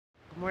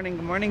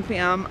Good morning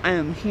fam. I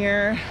am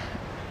here.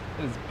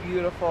 It is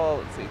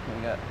beautiful. Let's see, can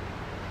we get,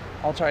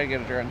 I'll try to get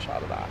a drone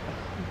shot of that.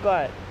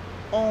 But,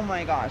 oh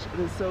my gosh, it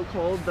is so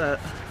cold. The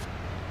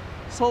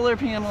solar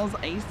panel's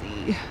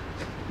icy.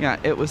 Yeah,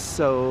 it was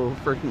so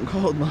freaking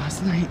cold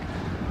last night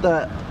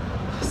that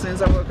as soon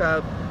as I woke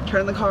up,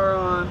 turned the car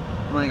on,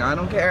 I'm like, I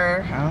don't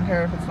care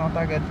if it's not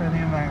that good for the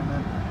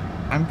environment.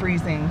 I'm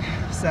freezing,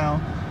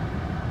 so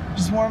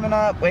just warming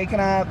up,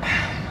 waking up.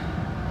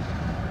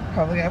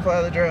 Probably gonna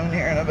fly the drone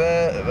here in a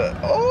bit, but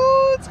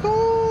oh, it's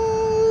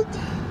cold!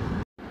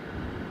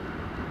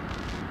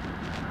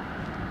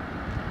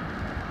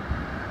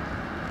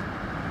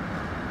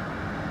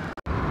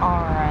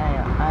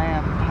 Alright, I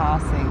am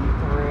passing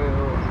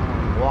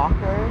through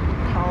Walker,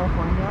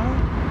 California.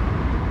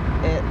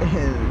 It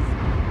is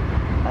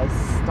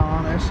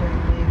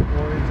astonishingly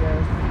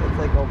gorgeous. It's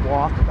like a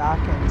walk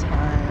back in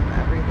time.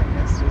 Everything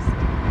is just,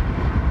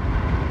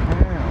 I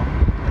don't know,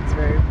 it's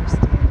very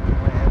pristine in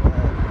a way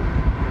that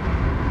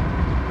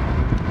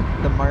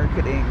the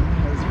marketing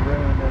has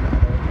ruined in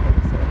other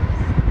places.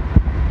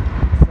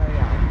 So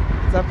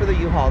yeah, except for the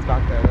U-Hauls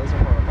back there, those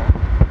are horrible.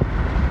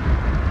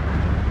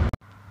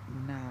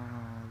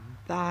 Now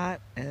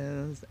that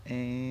is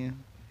a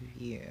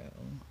view.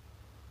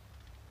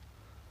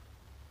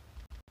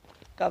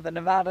 Got the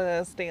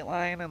Nevada state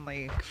line in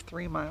like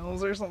 3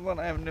 miles or something.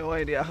 I have no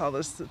idea how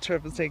this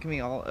trip is taking me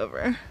all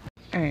over.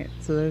 Alright,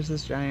 so there's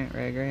this giant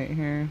rig right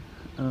here,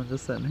 and I'm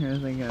just sitting here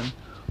thinking,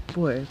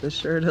 boy, this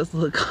sure does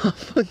look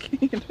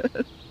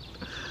complicated.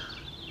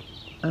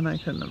 And I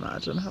couldn't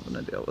imagine having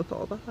to deal with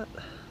all that.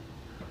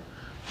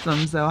 So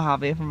I'm so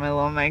happy for my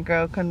little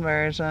micro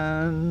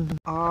conversion.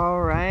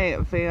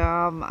 Alright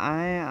fam,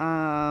 I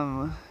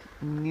am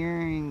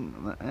nearing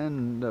the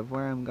end of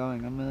where I'm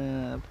going.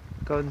 I'm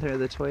going through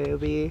the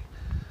Toyobe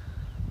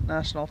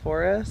National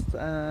Forest.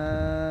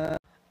 I'm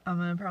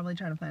gonna probably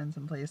try to find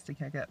some place to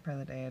kick it for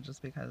the day,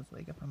 just because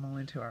like if I'm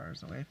only 2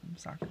 hours away from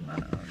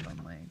Sacramento,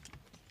 then like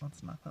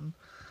that's nothing.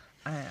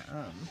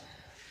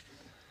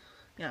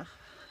 Yeah,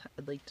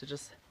 I'd like to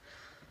just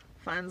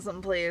find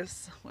some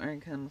place where I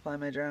can fly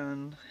my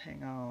drone,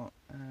 hang out,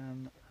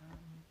 and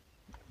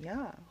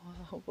yeah,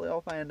 hopefully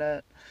I'll find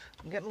it.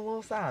 I'm getting a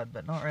little sad,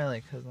 but not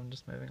really, because I'm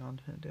just moving on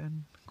to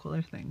doing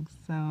cooler things.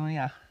 So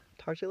yeah,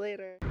 talk to you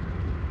later.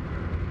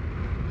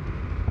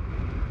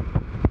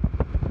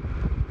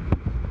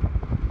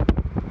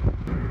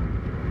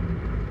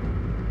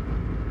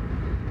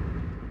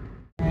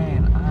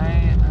 Alright, I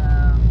am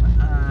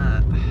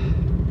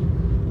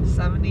at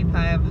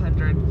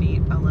 7,500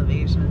 feet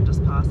elevation,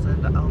 just passed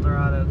into El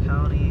Dorado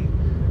County.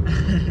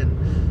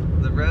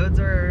 And the roads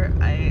are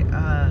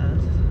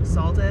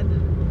salted,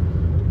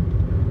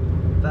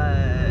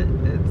 but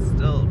it's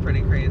still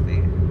pretty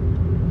crazy.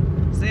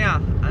 So yeah,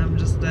 I'm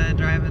just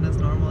driving as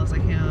normal as I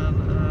can.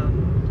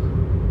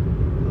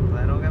 Hopefully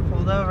I don't get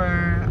pulled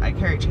over. I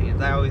carry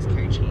chains. I always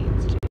carry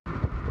chains.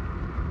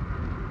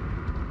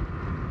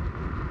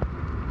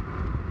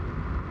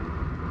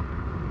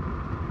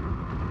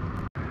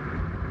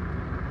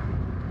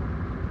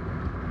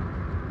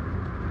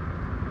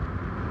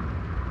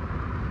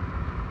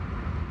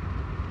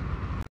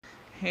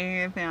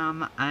 Hey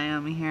fam, I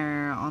am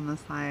here on the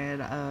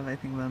side of, I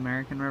think the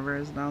American River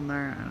is down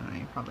there. I don't know,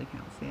 you probably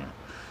can't see it.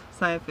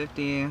 Side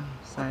 50,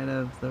 side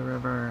of the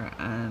river,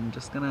 and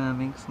just gonna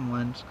make some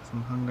lunch because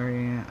I'm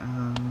hungry.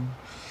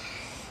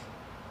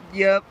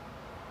 Yep.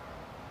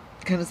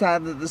 Kind of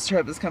sad that this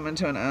trip is coming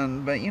to an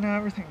end, but you know,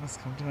 everything must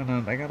come to an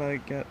end. I gotta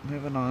get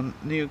moving on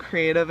new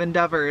creative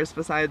endeavors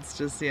besides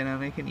just, you know,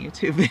 making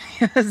YouTube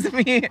videos of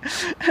me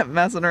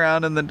messing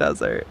around in the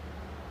desert.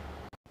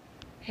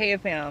 Hey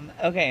fam,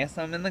 okay,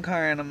 so I'm in the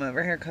car and I'm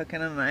over here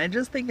cooking, and I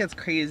just think it's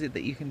crazy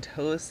that you can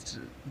toast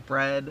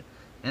bread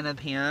in a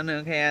pan.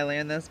 Okay, I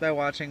learned this by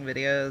watching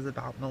videos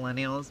about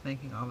millennials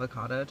making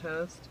avocado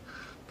toast,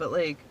 but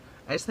like,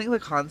 I just think the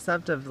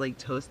concept of like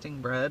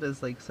toasting bread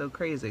is like so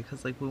crazy,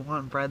 because like we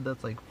want bread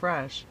that's like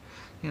fresh,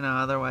 you know,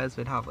 otherwise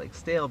we'd have like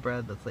stale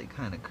bread that's like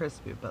kind of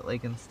crispy, but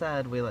like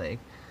instead we like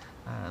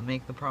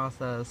make the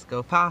process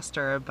go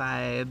faster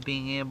by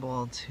being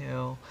able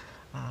to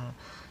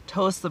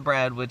toast the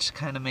bread, which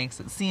kind of makes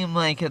it seem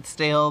like it's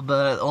stale,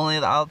 but only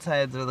the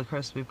outsides are the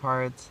crispy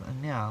parts.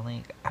 And yeah,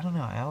 like, I don't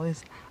know,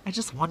 I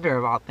just wonder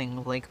about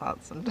things like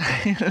that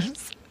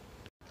sometimes.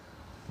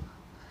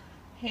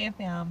 Hey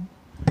fam,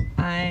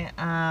 I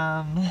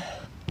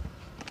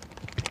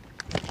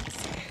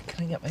can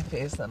I get my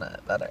face in it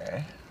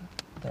better?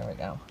 There we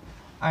go.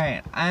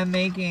 Alright, I'm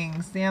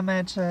making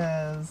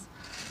sandwiches.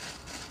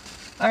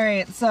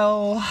 Alright,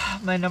 so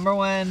my number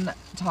one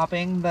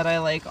topping that I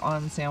like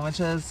on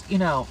sandwiches, you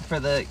know, for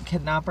the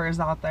kidnappers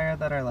out there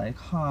that are like,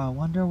 huh, I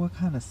wonder what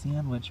kind of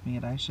sandwich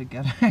meat I should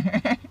get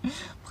her.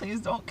 Please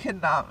don't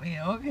kidnap me,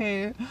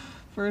 okay?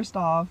 First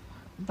off,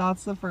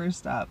 that's the first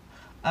step.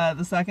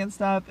 The second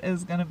step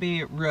is gonna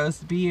be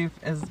roast beef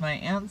is my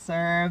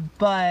answer,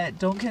 but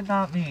don't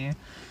kidnap me.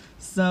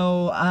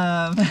 So,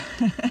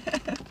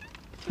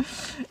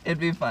 it'd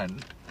be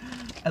fun.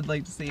 I'd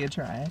like to see you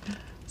try.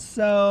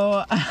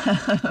 So,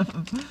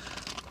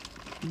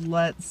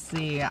 Let's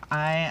see.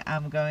 I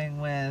am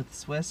going with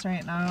Swiss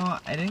right now.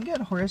 I didn't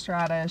get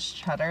horseradish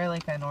cheddar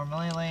like I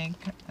normally like,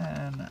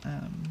 and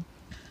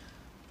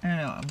I don't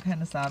know. I'm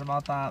kind of sad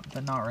about that,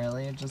 but not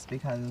really. Just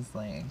because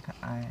like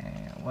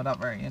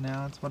whatever, you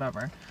know, it's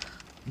whatever.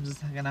 I'm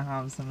just gonna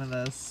have some of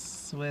this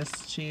Swiss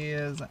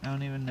cheese. I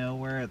don't even know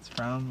where it's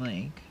from.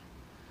 Like,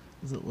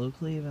 is it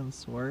locally even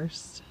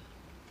sourced?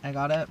 I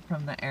got it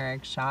from the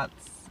Eric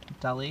Schatz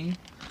Deli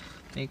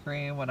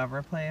Bakery,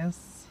 whatever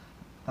place.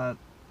 But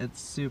it's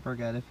super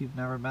good. If you've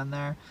never been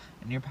there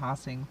and you're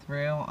passing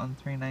through on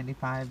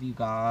 395, you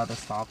gotta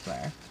stop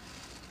there.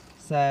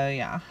 So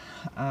yeah,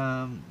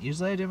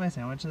 usually I do my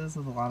sandwiches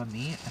with a lot of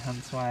meat,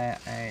 hence why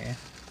I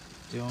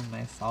do them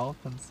myself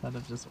instead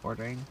of just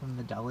ordering from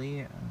the deli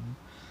and,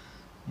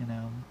 you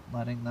know,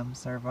 letting them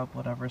serve up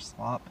whatever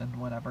slop and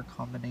whatever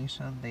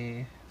combination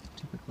they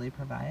typically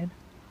provide.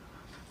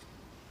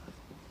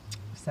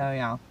 So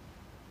yeah,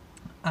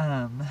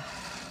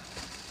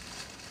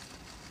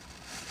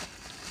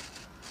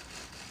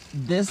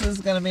 this is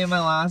gonna be my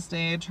last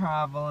day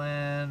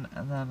traveling,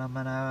 and then I'm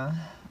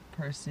gonna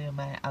pursue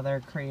my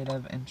other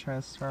creative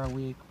interests for a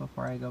week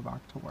before I go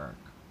back to work.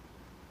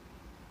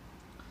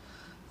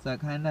 So it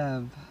kind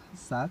of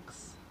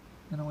sucks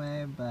in a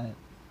way, but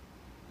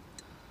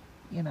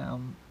you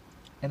know,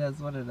 it is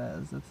what it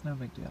is. It's no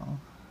big deal.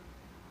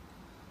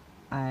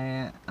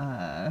 I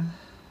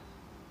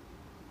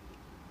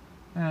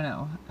don't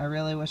know. I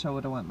really wish I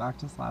would have went back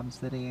to Slab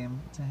City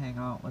to hang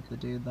out with the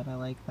dude that I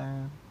like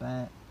there,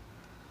 but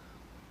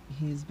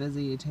he's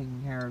busy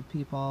taking care of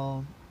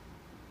people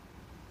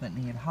that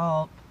need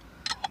help.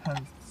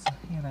 Hence,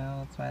 you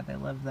know, that's why they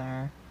live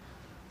there.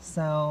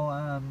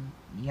 So,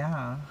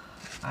 yeah,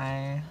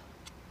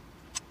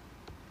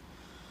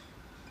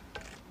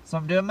 so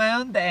I'm doing my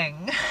own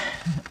thing.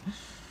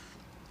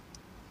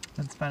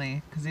 It's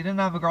funny, because he didn't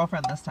have a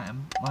girlfriend this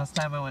time. Last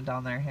time I went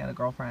down there, he had a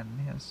girlfriend,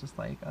 and he was just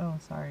like, oh,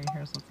 sorry,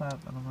 here's what's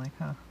up. And I'm like,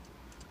 huh.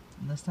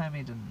 And this time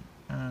he didn't.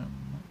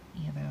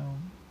 You know,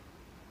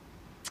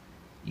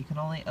 you can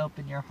only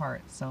open your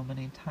heart so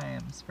many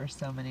times for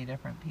so many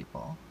different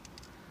people.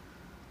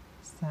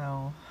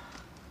 So,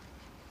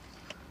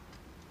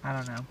 I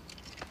don't know.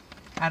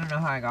 I don't know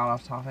how I got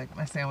off topic.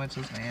 My sandwich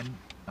is made.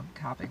 I'm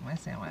capping my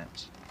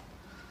sandwich.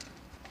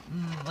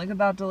 Look at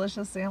that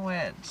delicious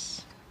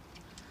sandwich.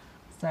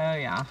 So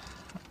yeah,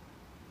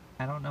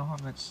 I don't know how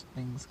much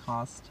things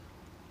cost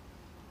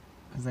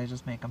because they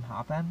just make them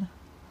happen.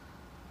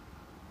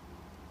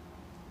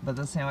 But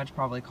the sandwich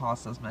probably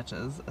costs as much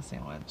as a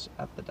sandwich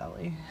at the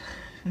deli.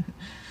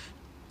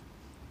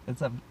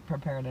 It's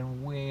prepared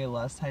in way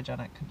less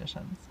hygienic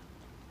conditions.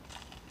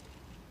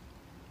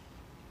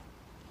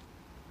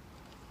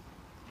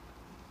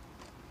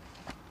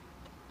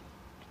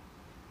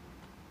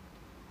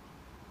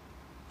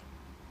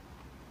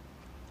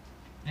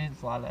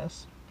 Needs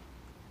lettuce.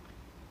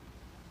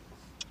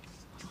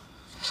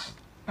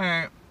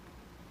 Alright.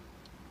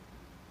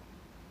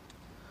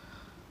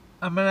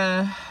 I'm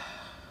gonna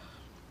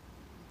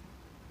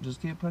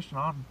just keep pushing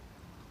on.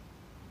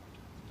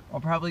 I'll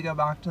probably go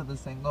back to the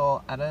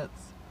single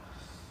edits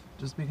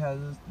just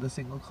because the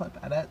single clip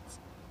edits,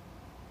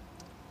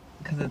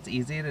 because it's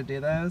easy to do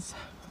those.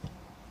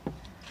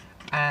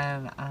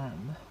 And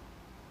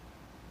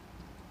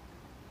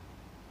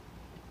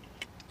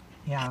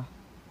yeah,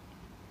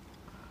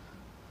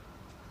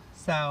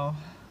 so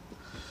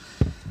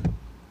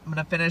I'm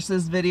gonna finish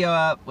this video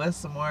up with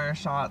some more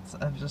shots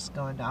of just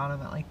going down.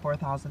 I'm at like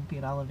 4,000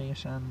 feet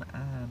elevation,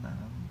 and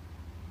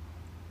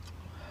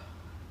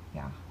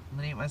yeah, I'm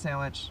gonna eat my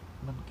sandwich.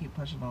 I'm gonna keep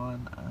pushing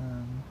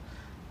on.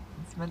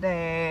 It's my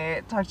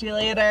day. Talk to you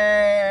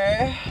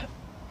later.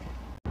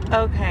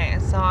 Okay,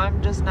 so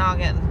I'm just now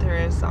getting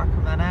through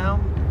Sacramento,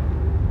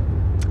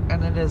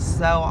 and it is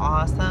so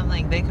awesome.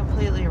 Like, they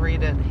completely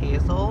redid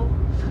Hazel,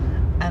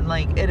 and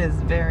like, it is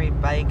very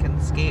bike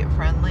and skate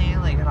friendly.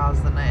 Like, it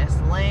has the nice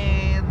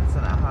lanes,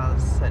 and it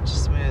has such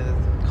smooth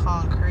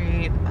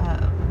concrete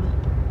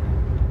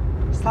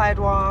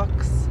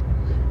sidewalks,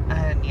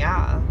 and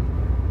yeah,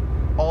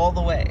 all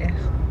the way.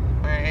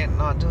 Alright,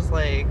 not just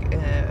like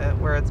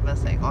where it's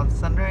missing. On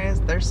Sunrise,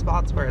 there's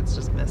spots where it's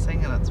just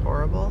missing and it's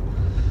horrible.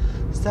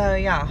 So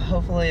yeah,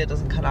 hopefully it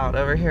doesn't cut out.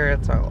 Over here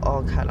it's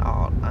all cut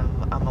out.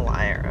 I'm a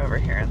liar over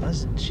here, and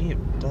this Jeep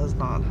does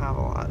not have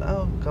a lot.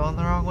 Oh, going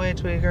the wrong way,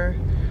 Tweaker.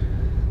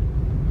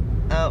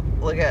 Oh,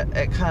 look at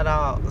it cut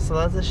out. So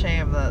that's a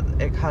shame that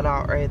it cut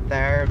out right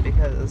there,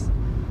 because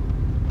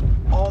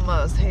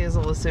almost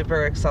Hazel was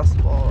super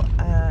accessible.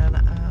 And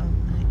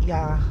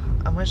yeah,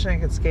 I'm wishing I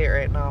could skate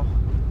right now,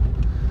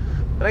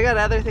 but I got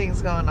other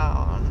things going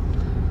on.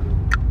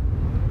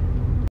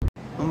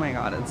 Oh my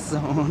god, it's so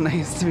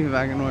nice to be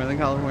back in Northern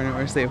California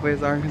where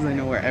Safeways are, because I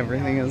know where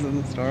everything is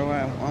in the store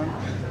where I want,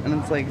 and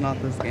it's like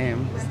not this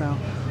game. So,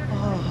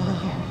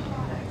 oh.